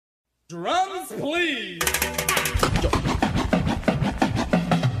Drums, please.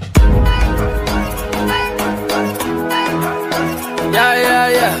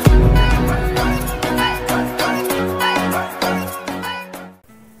 Yeah.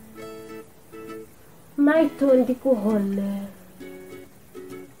 Maitondi kuhole.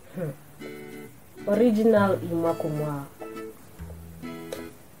 Original imwako mwako.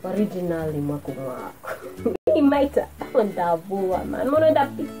 Original imwako mwako. Maita ondavua man. Mononda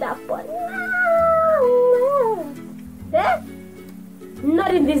pita pon.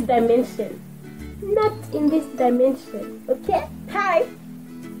 Not in this dimension. Not in this dimension. Okay? Hi.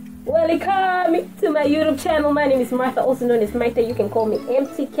 Welcome to my YouTube channel. My name is Martha, also known as MAITAAH. You can call me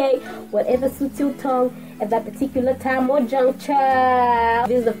MTK, whatever suits your tongue at that particular time or juncture. If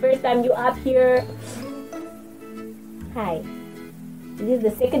this is the first time you up here, hi. If this is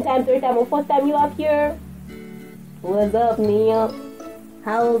the second time, third time, or fourth time you up here, what's up, Neil?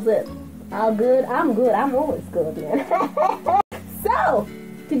 How's it? How good? I'm good. I'm always good, man. So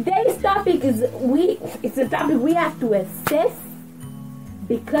today's topic is it's a topic we have to assess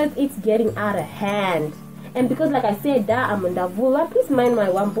because it's getting out of hand. And because, like I said, I'm on Davula, please mind my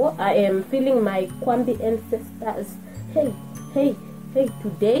wambo. I am feeling my Kwambi ancestors. Hey,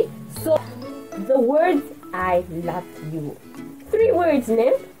 today. So the words I love you. 3 words,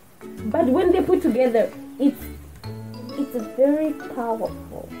 name. But when they put together, it's very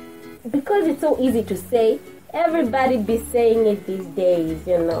powerful. Because it's so easy to say, everybody be saying it these days,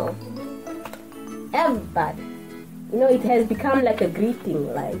 you know. Everybody. You know, it has become like a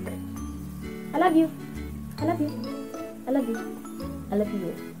greeting, like, I love you, I love you, I love you, I love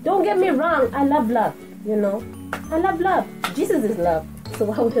you. Don't get me wrong, I love love, you know. I love love. Jesus is love, so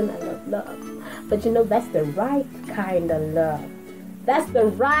why wouldn't I love love? But you know, that's the right kind of love. That's the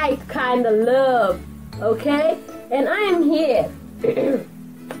right kind of love, okay? And I am here,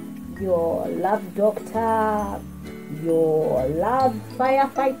 your love doctor, your love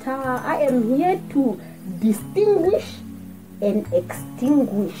firefighter. I am here to distinguish and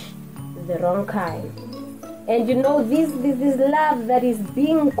extinguish the wrong kind. And you know, this love that is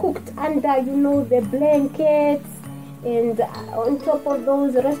being cooked under, you know, the blankets and on top of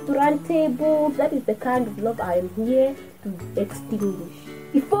those restaurant tables, that is the kind of love I am here to extinguish.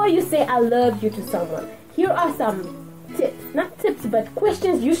 Before you say I love you to someone, here are some tips, not tips, but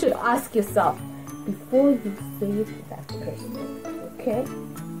questions you should ask yourself before you say it to that person, okay?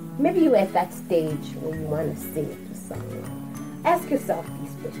 Maybe you're at that stage where you want to say it to someone. Ask yourself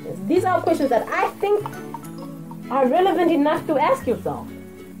these questions. These are questions that I think are relevant enough to ask yourself.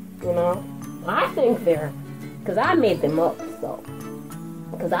 You know, I think they're, because I made them up, so,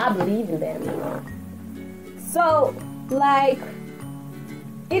 because I believe in them, you know. So, like,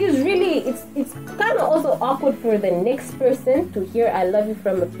 it is really, it's kind of also awkward for the next person to hear I love you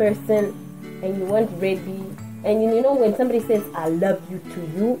from a person and you weren't ready. And you know, when somebody says I love you to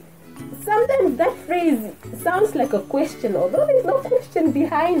you, sometimes that phrase sounds like a question, although there's no question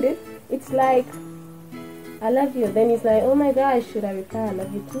behind it. It's like, I love you. Then it's like, oh my gosh, should I reply I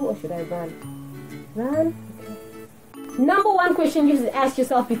love you too, or should I run? Run? Okay. Number 1 question you should ask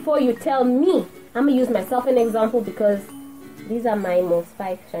yourself before you tell me. I'm going to use myself as an example because these are my most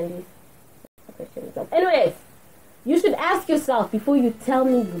 5 shandies. Anyways, you should ask yourself before you tell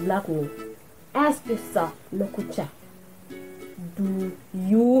me you love me. Ask yourself, Lokucha, do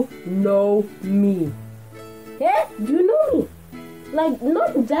you know me? Yeah? Do you know me? Like,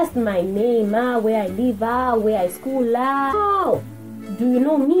 not just my name, where I live, where I school, no. Do you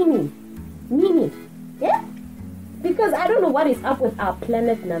know Mimi? Mimi. Yeah? Because I don't know what is up with our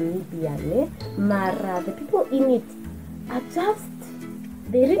planet Namibia, Mara, the people in it are just,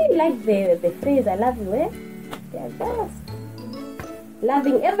 they really like the phrase, I love you, They're just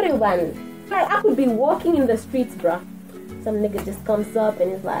loving everyone. Like, I could be walking in the streets, bruh. Some nigga just comes up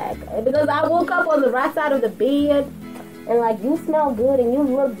and is like, because I woke up on the right side of the bed, and like, you smell good and you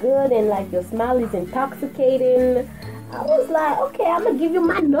look good and like your smile is intoxicating. I was like, okay, I'm gonna give you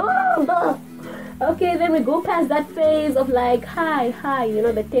my number. Okay, then we go past that phase of like, hi, you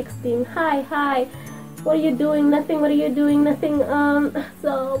know, the texting, hi. What are you doing? Nothing. What are you doing? Nothing.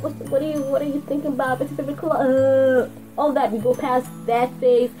 So what are you thinking about? What's your favorite color? All that, we go past that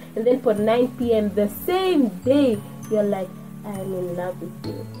phase, and then for 9 p.m. the same day, you're like, I'm in love with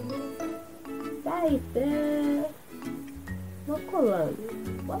you. Right there. No, Colin.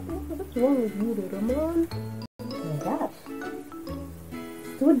 What's wrong with you, Ramon? Oh my gosh.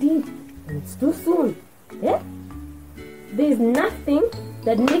 It's too deep, and it's too soon. Yeah? There's nothing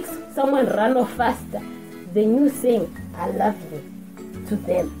that makes someone run off faster than you saying, I love you to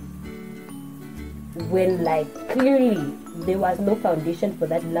them. When, like, clearly there was no foundation for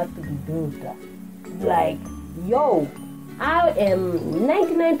that love to be built. Like, yo, I am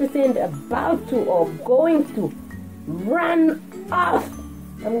 99% about to or going to run off.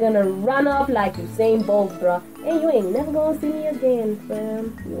 I'm gonna run off like Usain Bolt, bro. And you ain't never gonna see me again,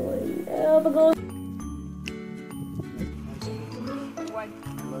 fam. You ain't never gonna.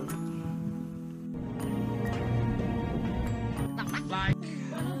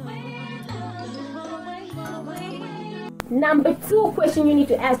 Number 2 question you need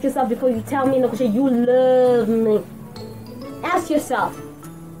to ask yourself before you tell me you love me. Ask yourself,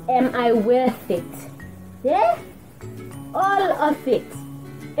 am I worth it? Yeah? All of it.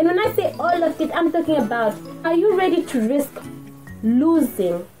 And when I say all of it, I'm talking about, are you ready to risk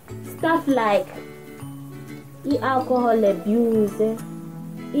losing stuff like alcohol abuse,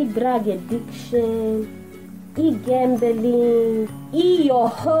 drug addiction, gambling, your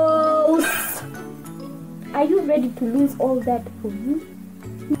house? Are you ready to lose all that for me?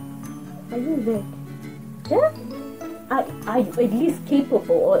 Are you ready? Yeah? Are you at least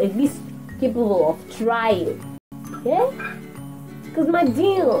capable, or at least capable of trying? Yeah? Because my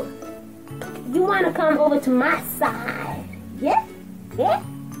deal, you want to come over to my side. Yeah? Yeah?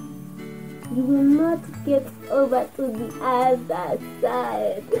 You will not get over to the other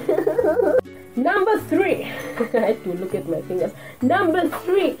side. Number 3. I have to look at my fingers. Number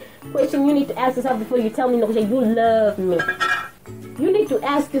 3 question you need to ask yourself before you tell me you love me. You need to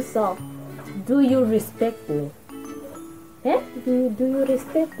ask yourself, do you respect me? Eh? Do you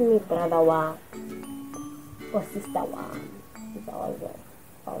respect me, brother one? Or sister one? Oh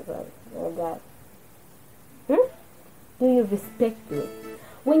God. Do you respect me?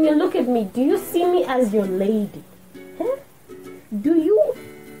 When you look at me, do you see me as your lady? Huh? Do you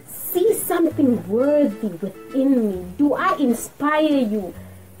see something worthy within me? Do I inspire you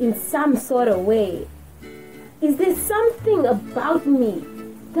in some sort of way? Is there something about me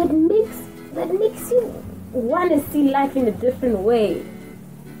that makes you want to see life in a different way?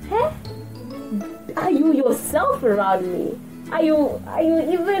 Huh? Are you yourself around me? Are you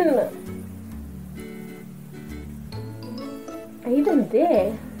even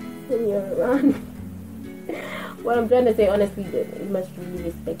there when you're around? What I'm trying to say, honestly, you must really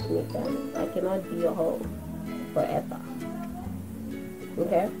respect me, then. I cannot be your hoe forever.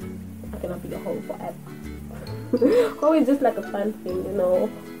 Okay? I cannot be your hoe forever. Hoe is just like a fun thing, you know.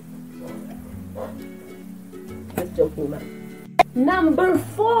 Just joking, man. Number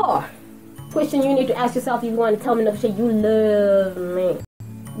 4 question you need to ask yourself if you want to tell me you love me.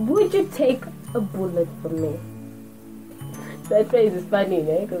 Would you take a bullet for me? That phrase is funny,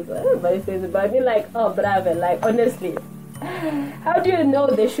 because everybody says about me like, oh bravo, like honestly, how do you know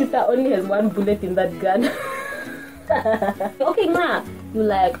the shooter only has 1 bullet in that gun? Okay, ma, you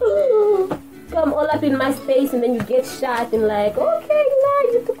like, oh, come all up in my space and then you get shot and like, okay, nah,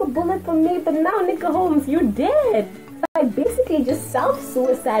 you took a bullet from me, but now Nika Holmes, you're dead. I basically just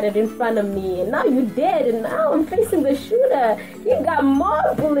self-suicided in front of me, and now you're dead, and now I'm facing the shooter. He got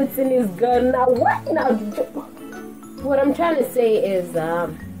more bullets in his gun. Now what now? What I'm trying to say is, that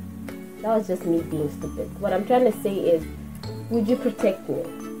was just me being stupid. What I'm trying to say is, would you protect me?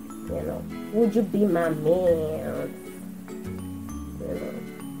 You know, would you be my man? You know,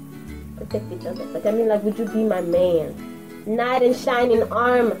 protect each other. But I mean, like, would you be my man? Knight in shining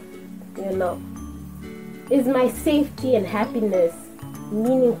armor. You know, is my safety and happiness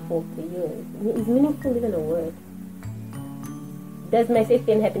meaningful to you? Is meaningful even a word? Does my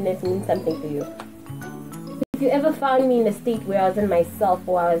safety and happiness mean something to you? If you ever found me in a state where I wasn't myself,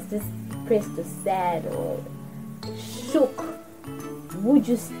 or I was just depressed or sad or shook, would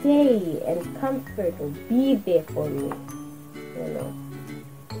you stay and comfort or be there for me? You know,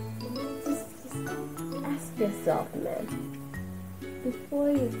 just ask yourself, man, before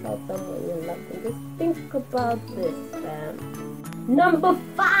you tell someone you love them. Just think about this, fam. Number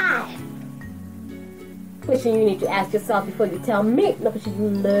 5 question you need to ask yourself before you tell me you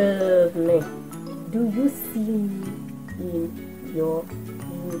love me. Do you see me in your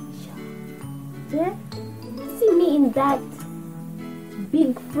future? Yeah? See me in that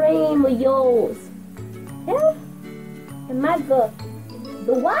big frame of yours? Yeah? Am I the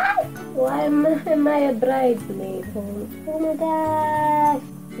wife? Or am I a bridesmaid? Oh my gosh.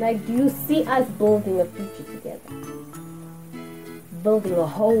 Like, do you see us building a future together? Building a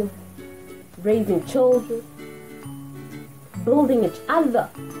home, raising children, building each other.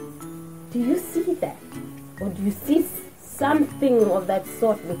 Do you see that? Or do you see something of that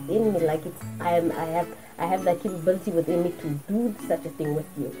sort within me? Like I have that capability within me to do such a thing with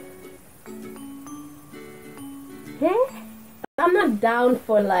you. Okay? I'm not down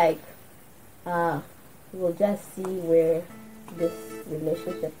for like we'll just see where this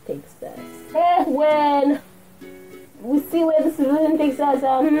relationship takes us. When we see where this relationship takes us,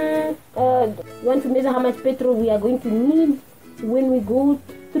 want to measure how much petrol we are going to need when we go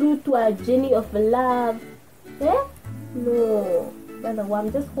through to our journey of love. No,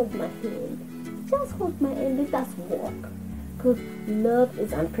 brother, just hold my hand. Just hold my hand. Let us walk. Because love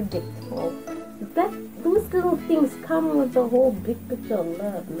is unpredictable. Those little things come with the whole big picture of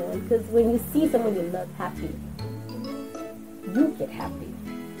love, man. Because when you see someone you love happy, you get happy.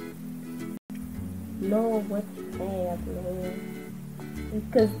 Know what you have, man.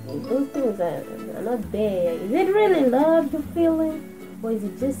 Because those things are not there. Is it really love you're feeling? Or is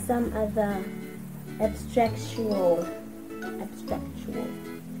it just some other abstractual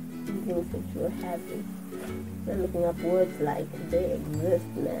feelings that you're having? I'm looking up words like they exist,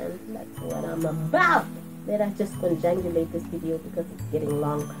 man. That's what I'm about. Let us just conjugulate this video because it's getting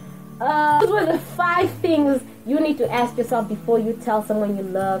long. Those were the 5 things you need to ask yourself before you tell someone you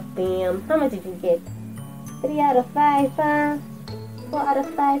love them. How much did you get? 3 out of 5, huh? 4 out of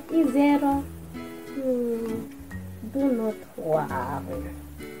 5 is 0. Do not worry.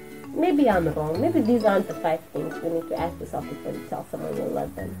 Maybe I'm wrong. Maybe these aren't the 5 things you need to ask yourself before you tell someone you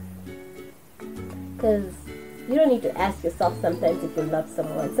love them. Because you don't need to ask yourself sometimes if you love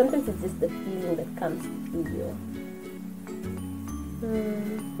someone. Sometimes it's just the feeling that comes to you.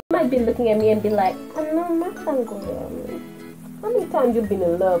 You might be looking at me and be like, I know my tongue going on. How many times you've been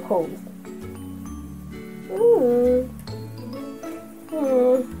in love, Holmes?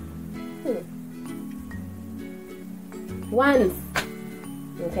 Once.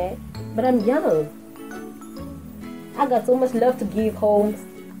 Okay? But I'm young. I got so much love to give, Holmes.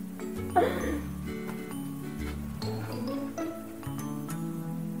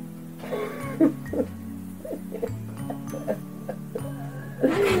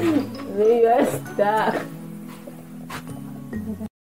 You are stuck.